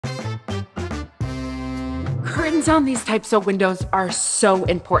Curtains on these types of windows are so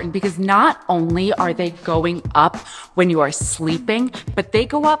important because not only are they going up when you are sleeping, but they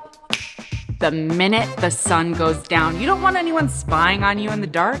go up the minute the sun goes down. You don't want anyone spying on you in the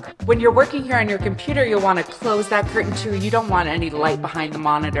dark. When you're working here on your computer, you'll want to close that curtain too. You don't want any light behind the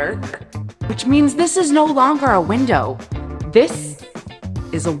monitor, which means this is no longer a window. This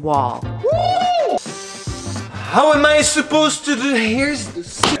is a wall. How am I supposed to do? Here's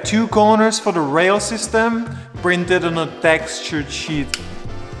the 2 corners for the rail system printed on a textured sheet.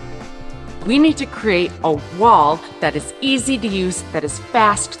 We need to create a wall that is easy to use, that is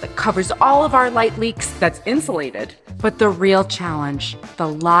fast, that covers all of our light leaks, that's insulated. But the real challenge, the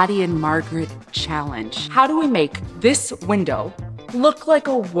Ladi and Margaret challenge. How do we make this window look like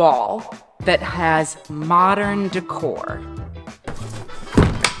a wall that has modern decor?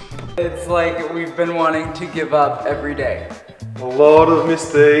 It's like we've been wanting to give up every day. A lot of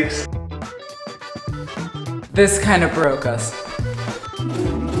mistakes. This kind of broke us.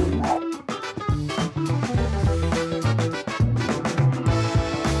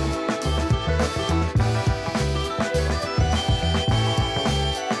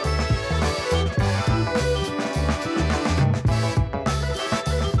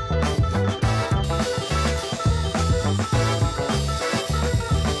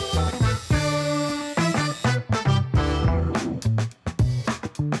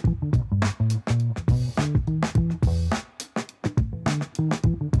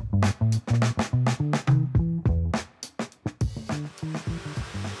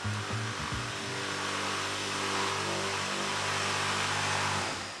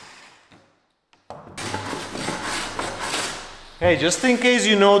 Hey, just in case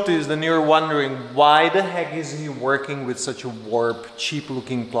you noticed and you're wondering why the heck is he working with such a warped, cheap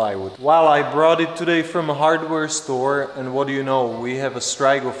looking plywood? Well, I brought it today from a hardware store and what do you know, we have a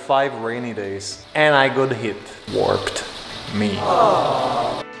strike of 5 rainy days. And I got hit. Warped. Me.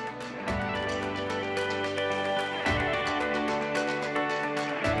 Aww.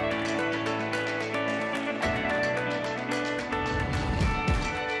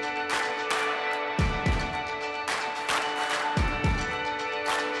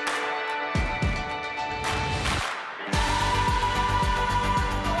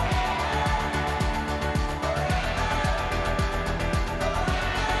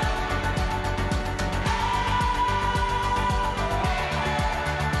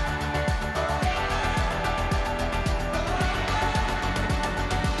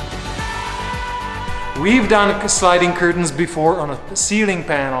 We've done sliding curtains before on a ceiling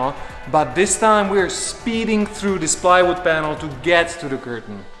panel, but this time we're speeding through this plywood panel to get to the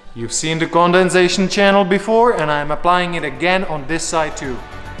curtain. You've seen the condensation channel before and I'm applying it again on this side too.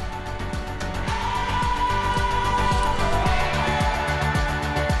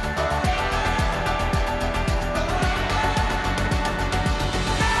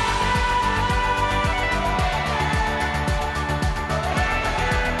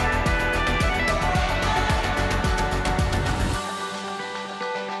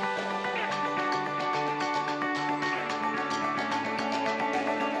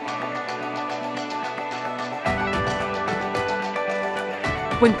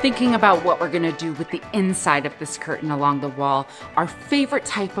 When thinking about what we're gonna do with the inside of this curtain along the wall, our favorite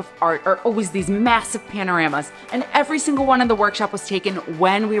type of art are always these massive panoramas, and every single one in the workshop was taken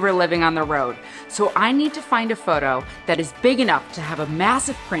when we were living on the road. So I need to find a photo that is big enough to have a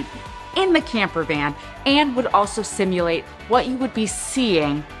massive print in the camper van and would also simulate what you would be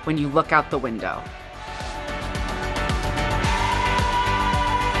seeing when you look out the window.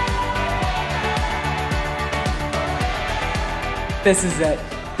 This is it.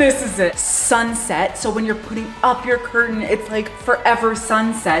 This is it. Sunset, so when you're putting up your curtain, it's like forever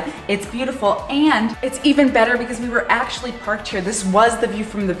sunset. It's beautiful, and it's even better because we were actually parked here. This was the view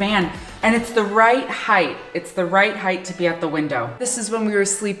from the van, and it's the right height. It's the right height to be at the window. This is when we were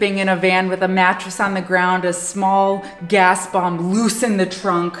sleeping in a van with a mattress on the ground, a small gas bomb loose in the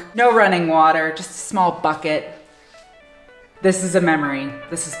trunk, no running water, just a small bucket. This is a memory.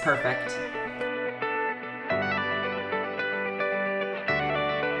 This is perfect.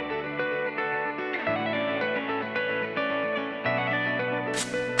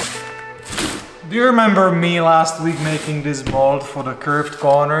 Do you remember me last week making this mold for the curved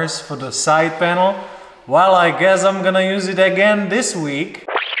corners for the side panel? Well, I guess I'm gonna use it again this week.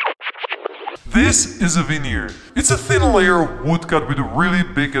 This is a veneer. It's a thin layer of wood cut with a really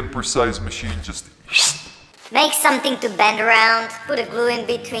big and precise machine. Just make something to bend around, put a glue in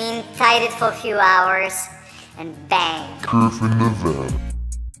between, tied it for a few hours, and bang. curve in the van.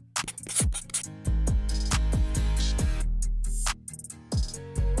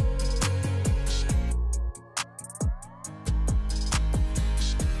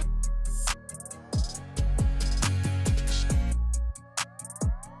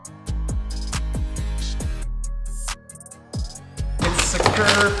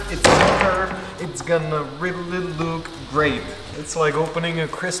 curved, it's curved, it's gonna really look great. It's like opening a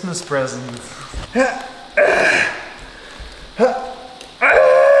Christmas present.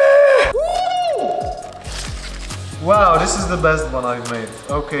 Wow, this is the best one I've made.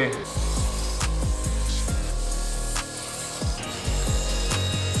 Okay.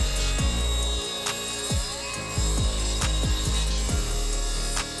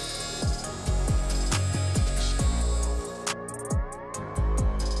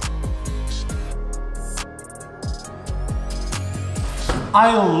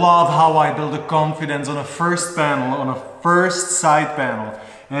 I love how I build the confidence on a first panel, on a first side panel.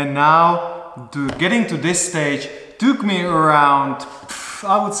 And now, getting to this stage took me around,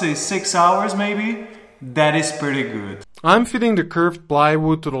 I would say 6 hours maybe. That is pretty good. I'm fitting the curved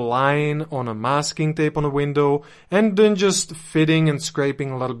plywood to the line on a masking tape on a window and then just fitting and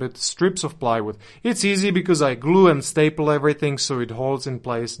scraping a little bit strips of plywood. It's easy because I glue and staple everything so it holds in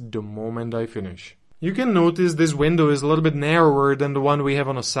place the moment I finish. You can notice this window is a little bit narrower than the one we have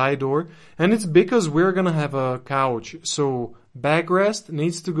on a side door, and it's because we're gonna have a couch, so backrest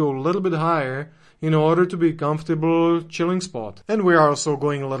needs to go a little bit higher in order to be a comfortable chilling spot. And we're also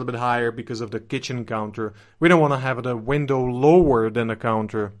going a little bit higher because of the kitchen counter. We don't want to have the window lower than the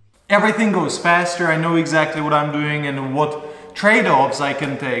counter. Everything goes faster, I know exactly what I'm doing and what trade-offs I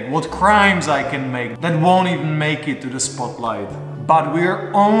can take, what crimes I can make that won't even make it to the spotlight. But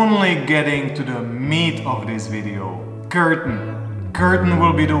we're only getting to the meat of this video. Curtain. Curtain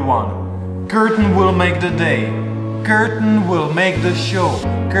will be the one. Curtain will make the day. Curtain will make the show.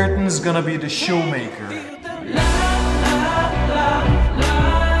 Curtain's gonna be the showmaker.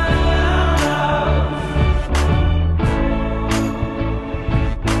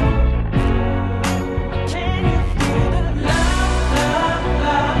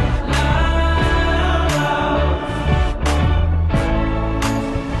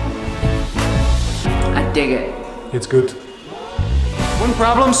 Dig it. It's good. When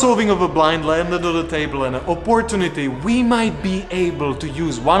problem solving of a blind landed on the table and an opportunity, we might be able to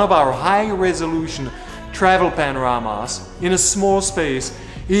use one of our high resolution travel panoramas in a small space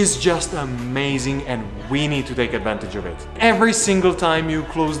is just amazing, and we need to take advantage of it. Every single time you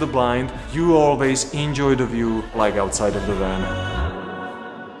close the blind, you always enjoy the view like outside of the van.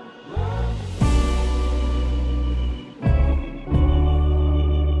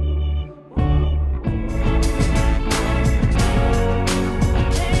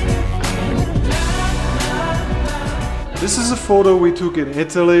 This is a photo we took in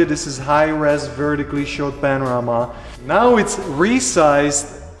Italy. This is high-res vertically shot panorama. Now it's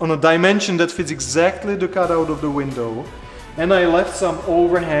resized on a dimension that fits exactly the cutout of the window, and I left some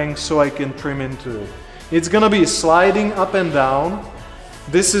overhang so I can trim into it. It's gonna be sliding up and down.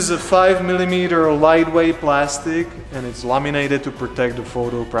 This is a 5mm lightweight plastic and it's laminated to protect the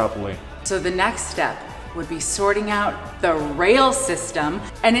photo properly. So the next step would be sorting out the rail system,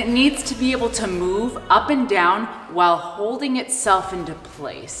 and it needs to be able to move up and down while holding itself into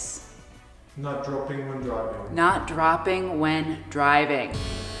place. Not dropping when driving. Not dropping when driving.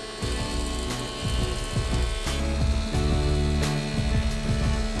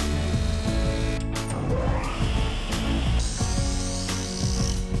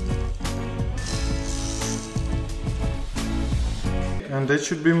 And that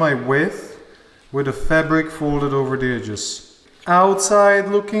should be my width, with the fabric folded over the edges. Outside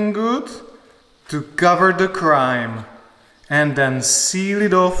looking good, to cover the crime, and then seal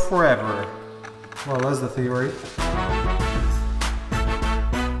it off forever. Well, that's the theory.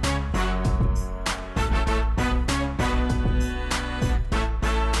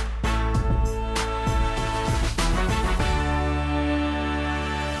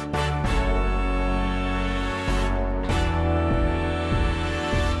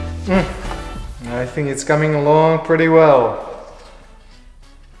 I think it's coming along pretty well.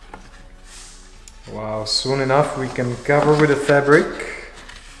 Wow, soon enough we can cover with the fabric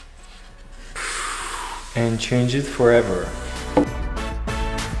and change it forever.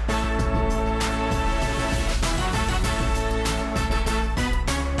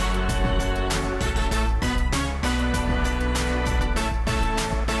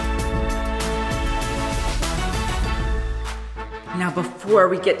 Now, before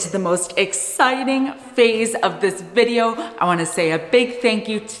we get to the most exciting phase of this video, I want to say a big thank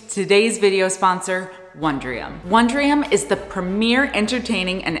you to today's video sponsor, Wondrium. Wondrium is the premier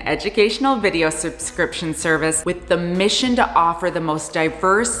entertaining and educational video subscription service with the mission to offer the most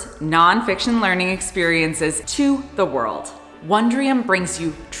diverse nonfiction learning experiences to the world. Wondrium brings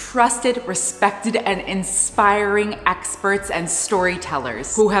you trusted, respected, and inspiring experts and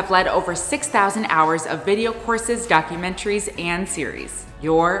storytellers who have led over 6,000 hours of video courses, documentaries, and series.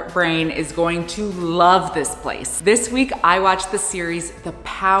 Your brain is going to love this place. This week, I watched the series, The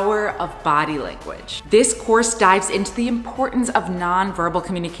Power of Body Language. This course dives into the importance of nonverbal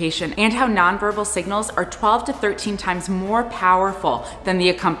communication and how nonverbal signals are 12 to 13 times more powerful than the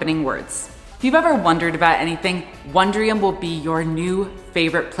accompanying words. If you've ever wondered about anything, Wondrium will be your new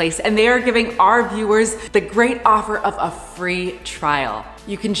favorite place, and they are giving our viewers the great offer of a free trial.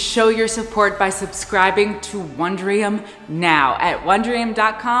 You can show your support by subscribing to Wondrium now at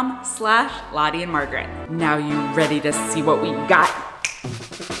wondrium.com/Ladi and Margaret. Now you ready to see what we got?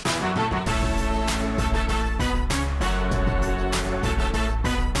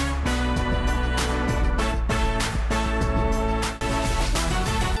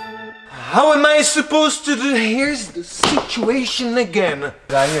 How am I supposed to do? Here's the situation again.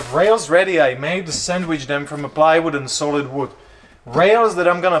 I have rails ready. I made the sandwich them from a plywood and solid wood. Rails that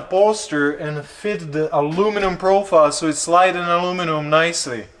I'm gonna upholster and fit the aluminum profile so it slides in aluminum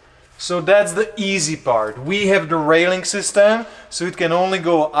nicely. So that's the easy part. We have the railing system so it can only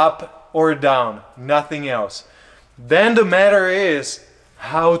go up or down, nothing else. Then the matter is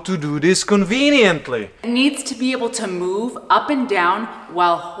how to do this conveniently. It needs to be able to move up and down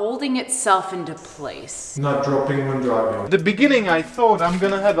while holding itself into place. Not dropping when driving. At the beginning I thought I'm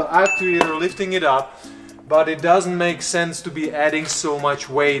gonna have an actuator lifting it up, but it doesn't make sense to be adding so much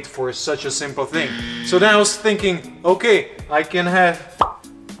weight for such a simple thing. So then I was thinking, okay, I can have a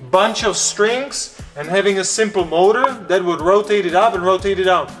bunch of strings and having a simple motor that would rotate it up and rotate it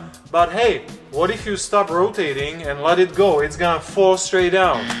down. But hey, what if you stop rotating and let it go? It's gonna fall straight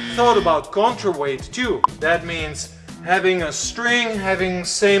down. Thought about counterweight too. That means having a string, having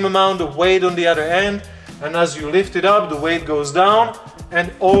same amount of weight on the other end, and as you lift it up, the weight goes down and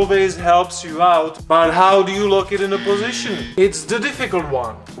always helps you out. But how do you lock it in a position? It's the difficult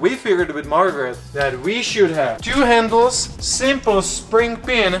one. We figured with Margaret that we should have two handles, simple spring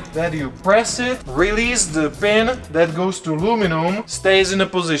pin that you press it, release the pin that goes to aluminum, stays in a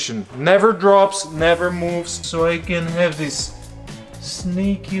position, never drops, never moves. So I can have this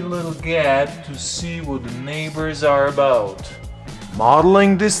sneaky little gap to see what the neighbors are about.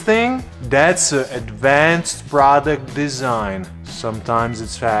 Modeling this thing, that's an advanced product design. Sometimes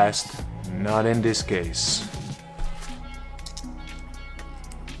it's fast, not in this case.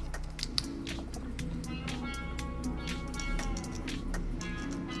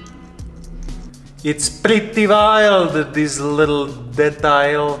 It's pretty wild, this little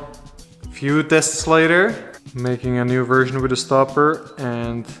detail. Few tests later, making a new version with a stopper,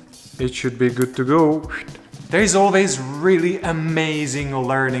 and it should be good to go. There's always really amazing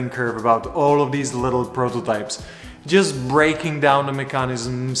learning curve about all of these little prototypes. Just breaking down the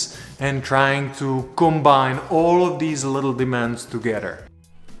mechanisms and trying to combine all of these little demands together.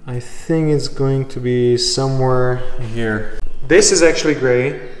 I think it's going to be somewhere here. This is actually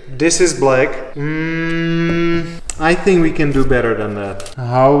gray, this is black. I think we can do better than that.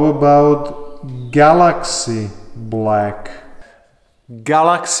 How about Galaxy Black?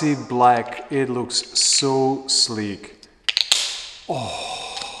 Galaxy Black, it looks so sleek.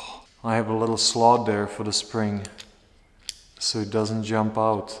 Oh, I have a little slot there for the spring, so it doesn't jump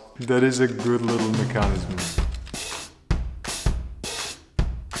out. That is a good little mechanism.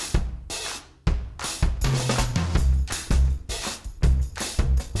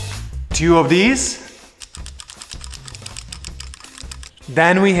 Two of these.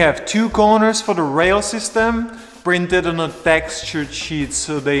 Then we have two corners for the rail system, printed on a textured sheet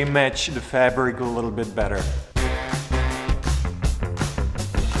so they match the fabric a little bit better.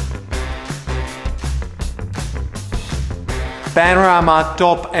 Panorama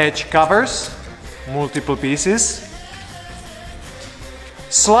top edge covers, multiple pieces.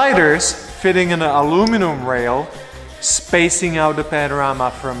 Sliders fitting in an aluminum rail, spacing out the panorama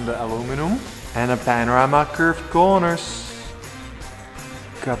from the aluminum. And a panorama curved corners.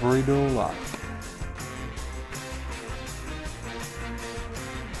 Cover it all up.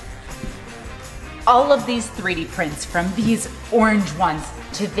 All of these 3D prints, from these orange ones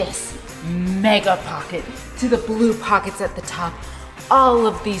to this mega pocket to the blue pockets at the top, all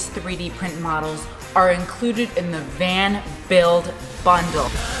of these 3D print models are included in the van build bundle.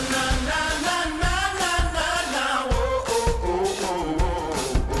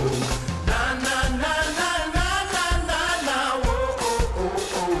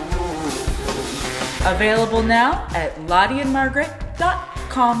 Available now at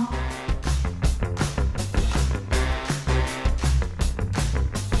ladiandmargaret.com.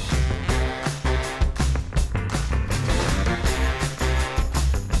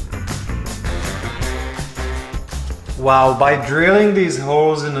 Wow, by drilling these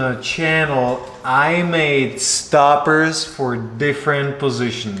holes in a channel, I made stoppers for different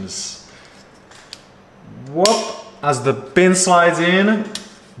positions. Whoop! As the pin slides in,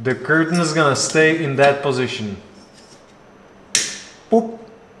 the curtain is gonna stay in that position. Boop!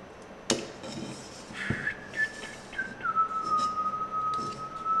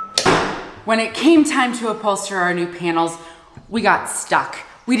 When it came time to upholster our new panels, we got stuck.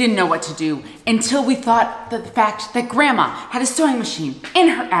 We didn't know what to do until we thought that the fact that Grandma had a sewing machine in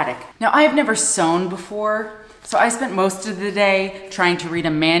her attic. Now, I have never sewn before, so I spent most of the day trying to read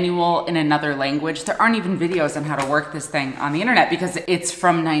a manual in another language. There aren't even videos on how to work this thing on the internet because it's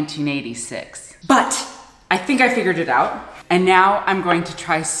from 1986. But I think I figured it out. And now I'm going to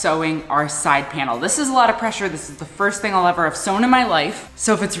try sewing our side panel. This is a lot of pressure. This is the first thing I'll ever have sewn in my life.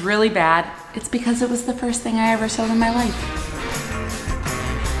 So if it's really bad, it's because it was the first thing I ever sewed in my life.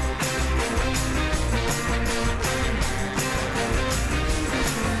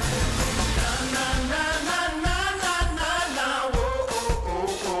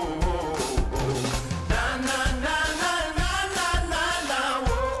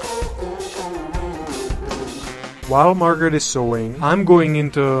 While Margaret is sewing, I'm going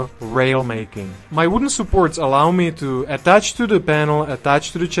into rail making. My wooden supports allow me to attach to the panel,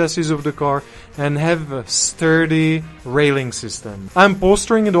 attach to the chassis of the car, and have a sturdy railing system. I'm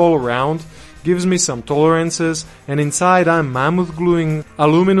bolstering it all around, gives me some tolerances, and inside I'm mammoth gluing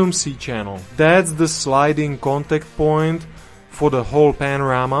aluminum C-channel. That's the sliding contact point for the whole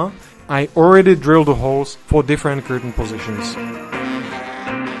panorama. I already drilled the holes for different curtain positions.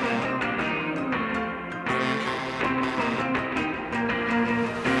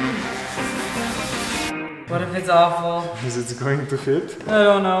 What if it's awful? Is it going to fit? I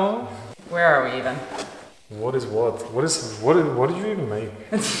don't know. Where are we even? What is what? What did you even make?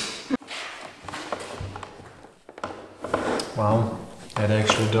 Wow, that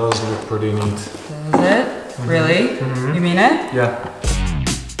actually does look pretty neat. Is it? Really? You mean it? Yeah.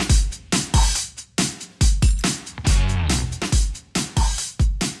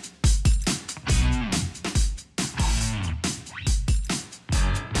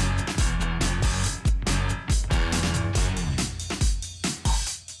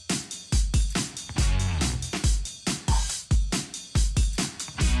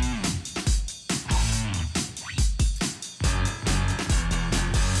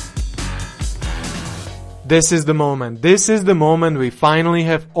 This is the moment. This is the moment we finally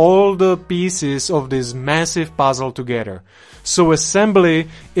have all the pieces of this massive puzzle together. So assembly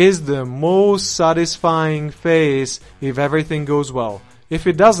is the most satisfying phase if everything goes well. If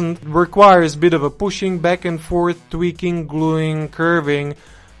it doesn't, it requires a bit of a pushing back and forth, tweaking, gluing, curving,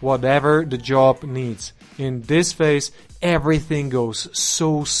 whatever the job needs. In this phase, everything goes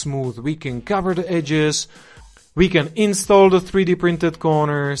so smooth. We can cover the edges, we can install the 3D printed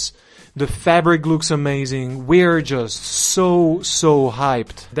corners. The fabric looks amazing. We're just so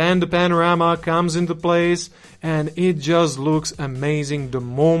hyped. Then the panorama comes into place and it just looks amazing the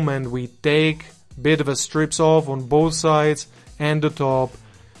moment we take a bit of a strips off on both sides and the top,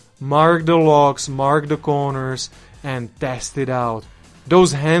 mark the locks, mark the corners and test it out.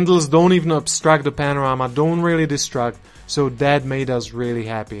 Those handles don't even obstruct the panorama, don't really distract, so that made us really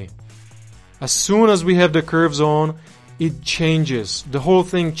happy. As soon as we have the curves on, it changes. The whole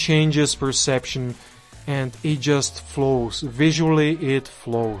thing changes perception and it just flows. Visually, it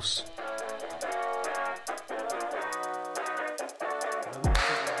flows.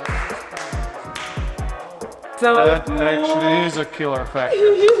 So That actually is a killer factor.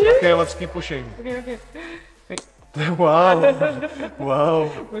 Okay, let's keep pushing. Okay. Wow.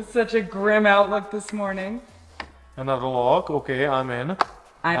 Wow. With such a grim outlook this morning. Another lock. Okay, I'm in.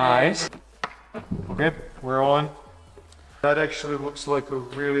 Nice. Okay, we're on. That actually looks like a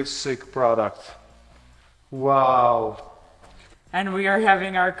really sick product. Wow. And we are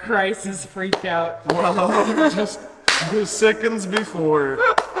having our crisis freak out. Wow. Just 2 seconds before.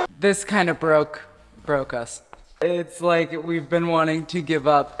 This kind of broke us. It's like we've been wanting to give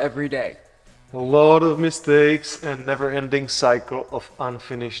up every day. A lot of mistakes and never-ending cycle of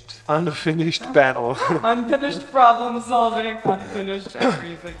unfinished panel. Unfinished problem solving, unfinished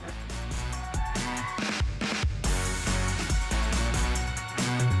everything.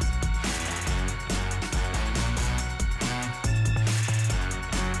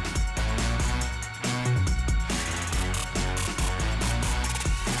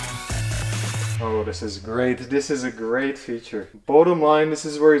 Oh, this is great. This is a great feature. Bottom line, this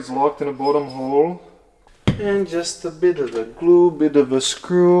is where it's locked in the bottom hole. And just a bit of a glue, bit of a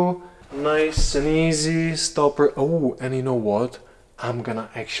screw. Nice and easy stopper. Oh, and you know what? I'm gonna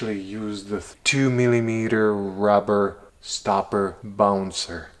actually use the 2mm rubber stopper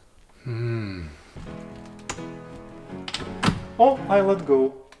bouncer. Oh, I let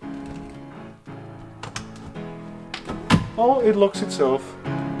go. Oh, it locks itself.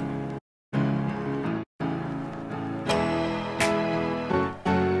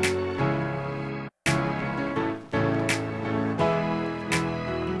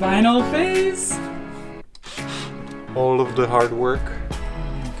 Final phase. All of the hard work.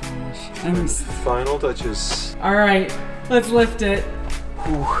 Oh my gosh. Final touches. All right, let's lift it.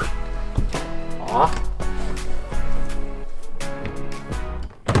 Whew. Ah.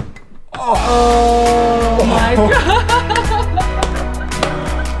 Oh my god.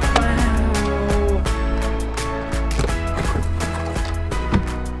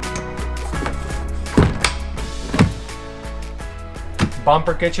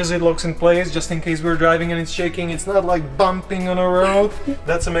 Bumper catches, it locks in place just in case we're driving and it's shaking. It's not like bumping on a road.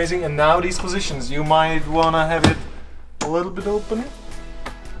 That's amazing. And now these positions, you might want to have it a little bit open,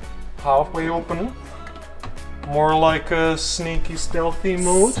 halfway open, more like a sneaky stealthy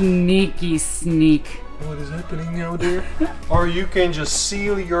mode. Sneaky sneak. What is happening out there? Or you can just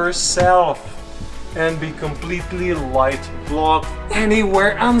seal yourself and be completely light blocked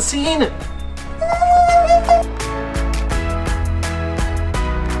anywhere unseen.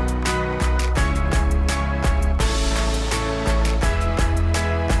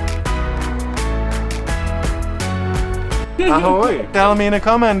 Ahoy! Tell me in a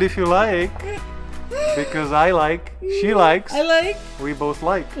comment if you like, because I like, she likes, I like. we both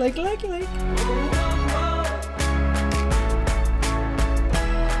like. Like.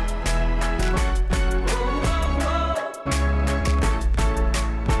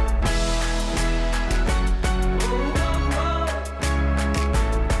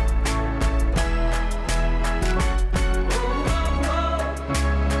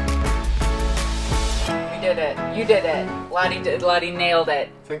 You did it. Ladi nailed it.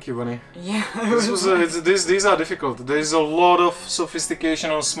 Thank you, Bunny. Yeah. These are difficult. There's a lot of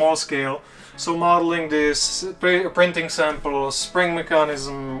sophistication on small scale. So modeling this, printing samples, spring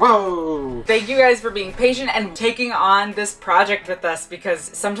mechanism, whoa! Thank you guys for being patient and taking on this project with us, because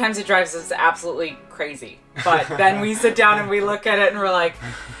sometimes it drives us absolutely crazy. But then we sit down and we look at it and we're like,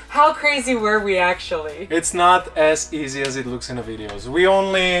 how crazy were we actually? It's not as easy as it looks in the videos. We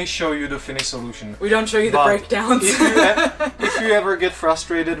only show you the finished solution. We don't show you the breakdowns. If you ever get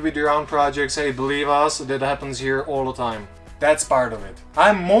frustrated with your own projects, hey, believe us, that happens here all the time. That's part of it.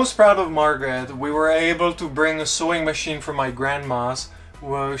 I'm most proud of Margaret. We were able to bring a sewing machine from my grandma's.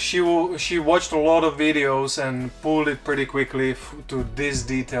 Well, she watched a lot of videos and pulled it pretty quickly to this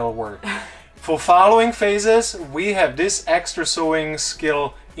detail work. For following phases, we have this extra sewing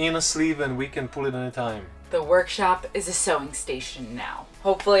skill in a sleeve and we can pull it anytime. The workshop is a sewing station now.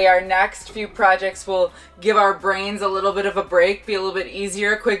 Hopefully our next few projects will give our brains a little bit of a break, be a little bit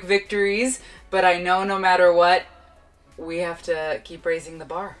easier, quick victories, but I know no matter what, we have to keep raising the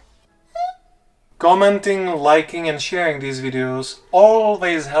bar. Commenting, liking and sharing these videos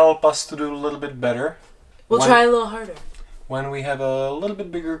always help us to do a little bit better. We'll try a little harder. When we have a little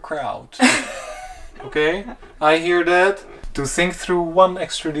bit bigger crowd. Okay? I hear that. To think through one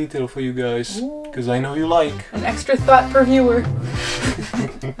extra detail for you guys, because I know you like. An extra thought per viewer.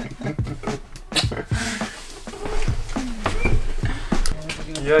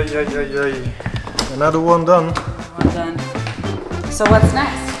 Yeah. Another one done. One done. So what's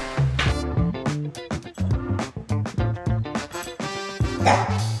next?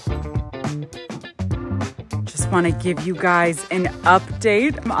 Just want to give you guys an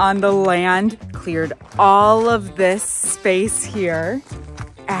update on the land. Cleared all of this space here,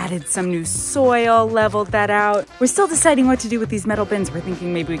 added some new soil, leveled that out. We're still deciding what to do with these metal bins. We're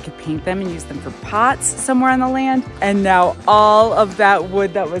thinking maybe we could paint them and use them for pots somewhere on the land. And now all of that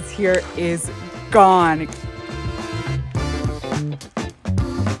wood that was here is gone.